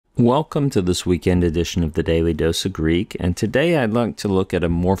Welcome to this weekend edition of the Daily Dose of Greek, and today I'd like to look at a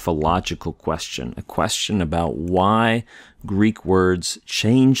morphological question, a question about why Greek words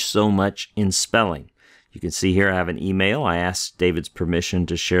change so much in spelling. You can see here I have an email. I asked David's permission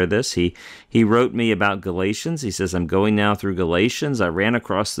to share this. He wrote me about Galatians. He says, I'm going now through Galatians. I ran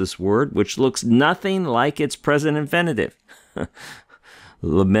across this word which looks nothing like its present infinitive.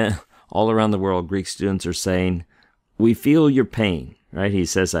 All around the world, Greek students are saying, we feel your pain. Right? He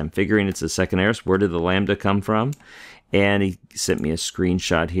says, I'm figuring it's a second aorist. Where did the lambda come from? And he sent me a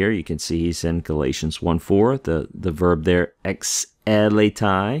screenshot here. You can see he's in Galatians 1:4, the verb there,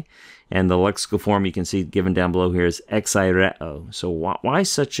 exeletai. And the lexical form you can see given down below here is exaireo. So why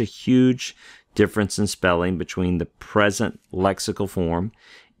such a huge difference in spelling between the present lexical form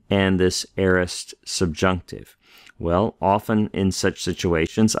and this aorist subjunctive? Well, often in such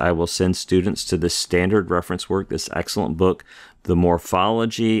situations, I will send students to this standard reference work, this excellent book, The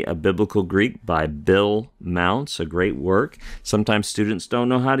Morphology of Biblical Greek by Bill Mounts, a great work. Sometimes students don't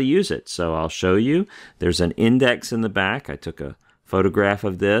know how to use it, so I'll show you. There's an index in the back. I took a photograph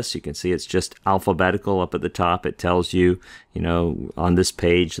of this. You can see it's just alphabetical up at the top. It tells you, on this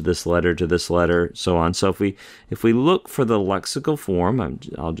page, this letter to this letter, so on. So if we look for the lexical form,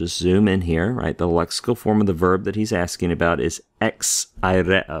 I'll just zoom in here, right? The lexical form of the verb that he's asking about is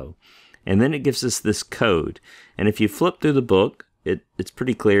exaireo. And then it gives us this code. And if you flip through the book, it's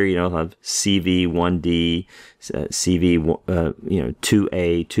pretty clear, you'll have CV, 1D, CV,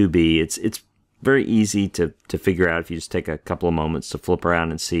 2A, 2B. It's very easy to figure out if you just take a couple of moments to flip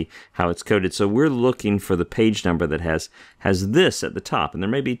around and see how it's coded. So we're looking for the page number that has this at the top, and there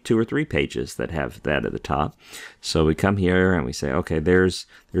may be 2 or 3 pages that have that at the top. So we come here and we say, okay, there's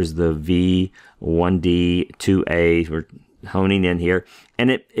the V, 1D, 2A. We're honing in here, and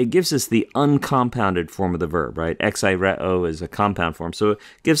it gives us the uncompounded form of the verb, right? Exaireo is a compound form, so it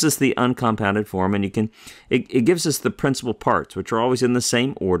gives us the uncompounded form, and it gives us the principal parts, which are always in the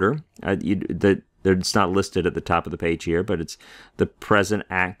same order. It's not listed at the top of the page here, but it's the present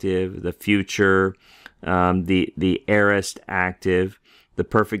active, the future, the aorist active, the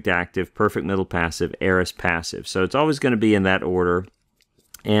perfect active, perfect middle passive, aorist passive. So it's always going to be in that order.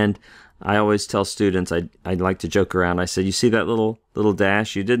 And I always tell students, I'd like to joke around. I said, you see that little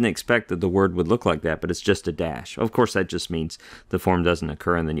dash? You didn't expect that the word would look like that, but it's just a dash. Of course, that just means the form doesn't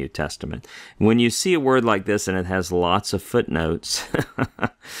occur in the New Testament. When you see a word like this and it has lots of footnotes,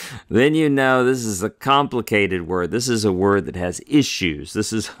 then you know this is a complicated word. This is a word that has issues.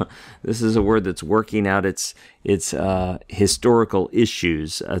 This is a word that's working out its historical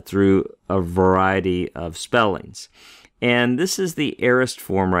issues through a variety of spellings. And this is the aorist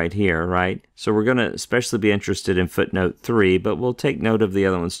form right here, right? So we're going to especially be interested in footnote 3, but we'll take note of the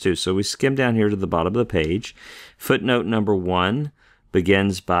other ones too. So we skim down here to the bottom of the page. Footnote number 1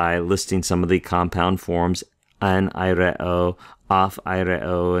 begins by listing some of the compound forms, anaireo,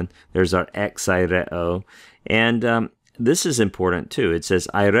 aphaireo, and there's our exaireo. And this is important too. It says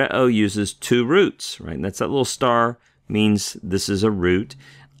aireo uses 2 roots, right? And that's that little star means this is a root.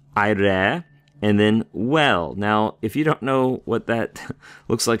 Aire, and then well. Now, if you don't know what that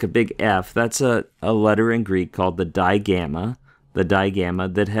looks like, a big F, that's a letter in Greek called the digamma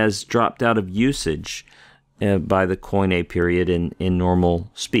that has dropped out of usage by the Koine period in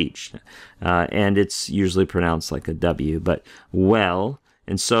normal speech. And it's usually pronounced like a W, but well.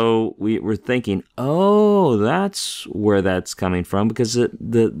 And so we're thinking, oh, that's where that's coming from, because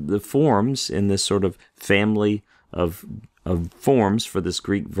the forms in this sort of family of forms for this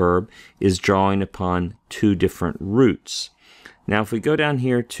Greek verb is drawing upon 2 different roots. Now, if we go down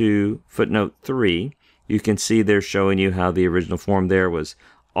here to footnote 3, you can see they're showing you how the original form there was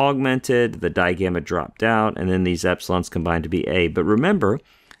augmented, the digamma dropped out, and then these epsilons combined to be A. But remember,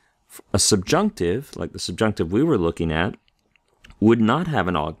 a subjunctive, like the subjunctive we were looking at, would not have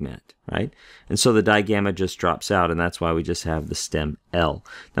an augment, right? And so the digamma just drops out, and that's why we just have the stem L.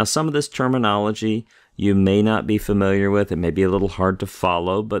 Now, some of this terminology you may not be familiar with. It may be a little hard to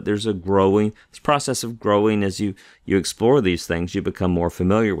follow, but there's this process of growing as you explore these things, you become more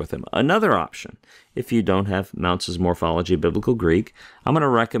familiar with them. Another option, if you don't have Mounts' Morphology of Biblical Greek, I'm going to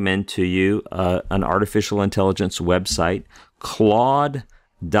recommend to you an artificial intelligence website, Claude.ai.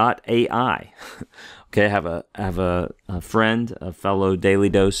 Okay, I have a friend, a fellow Daily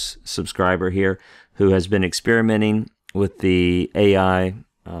Dose subscriber here, who has been experimenting with the AI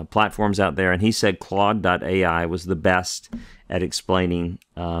platforms out there, and he said Claude.ai was the best at explaining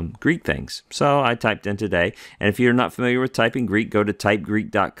Greek things. So I typed in today, and if you're not familiar with typing Greek, go to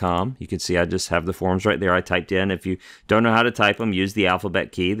typegreek.com. You can see I just have the forms right there I typed in. If you don't know how to type them, use the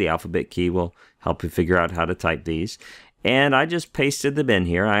alphabet key. The alphabet key will help you figure out how to type these. And I just pasted them in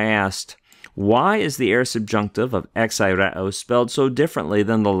here. I asked, why is the aorist subjunctive of exaireo spelled so differently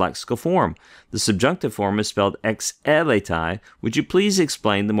than the lexical form? The subjunctive form is spelled exeletai. Would you please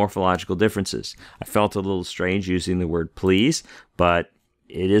explain the morphological differences? I felt a little strange using the word please, but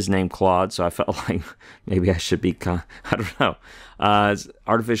it is named Claude, so I felt like maybe I should be, I don't know.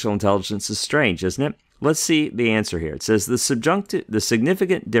 Artificial intelligence is strange, isn't it? Let's see the answer here. It says the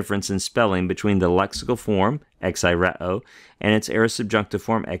significant difference in spelling between the lexical form, exaireo, and its aorist subjunctive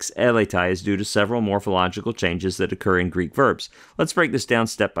form, exeletai, is due to several morphological changes that occur in Greek verbs. Let's break this down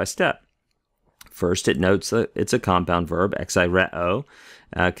step by step. First, it notes that it's a compound verb, exaireo,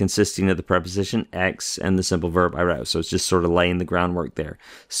 consisting of the preposition ex and the simple verb aireo. So it's just sort of laying the groundwork there.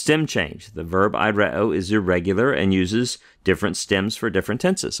 Stem change. The verb aireo is irregular and uses different stems for different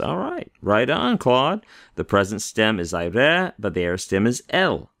tenses. All right. Right on, Claude. The present stem is aire, but the aorist stem is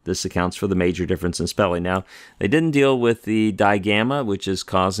el. This accounts for the major difference in spelling. Now, they didn't deal with the digamma, which is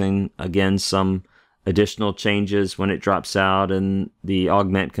causing, again, some additional changes when it drops out and the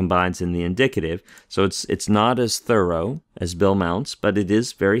augment combines in the indicative. So it's not as thorough as Bill Mounts, but it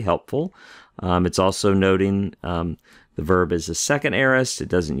is very helpful. It's also noting the verb is a second aorist. It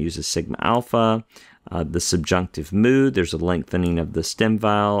doesn't use a sigma alpha. The subjunctive mood, there's a lengthening of the stem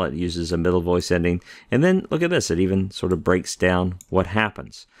vowel. It uses a middle voice ending. And then look at this. It even sort of breaks down what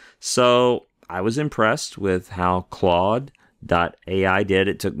happens. So I was impressed with how Claude.ai did.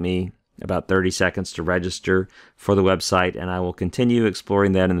 It took me about 30 seconds to register for the website, and I will continue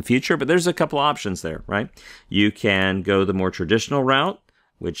exploring that in the future. But there's a couple options there, right? You can go the more traditional route,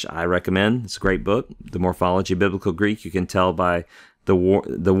 which I recommend. It's a great book, The Morphology of Biblical Greek. You can tell by the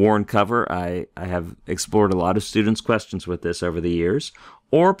worn cover. I have explored a lot of students' questions with this over the years.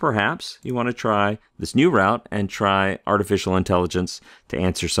 Or perhaps you want to try this new route and try artificial intelligence to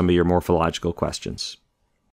answer some of your morphological questions.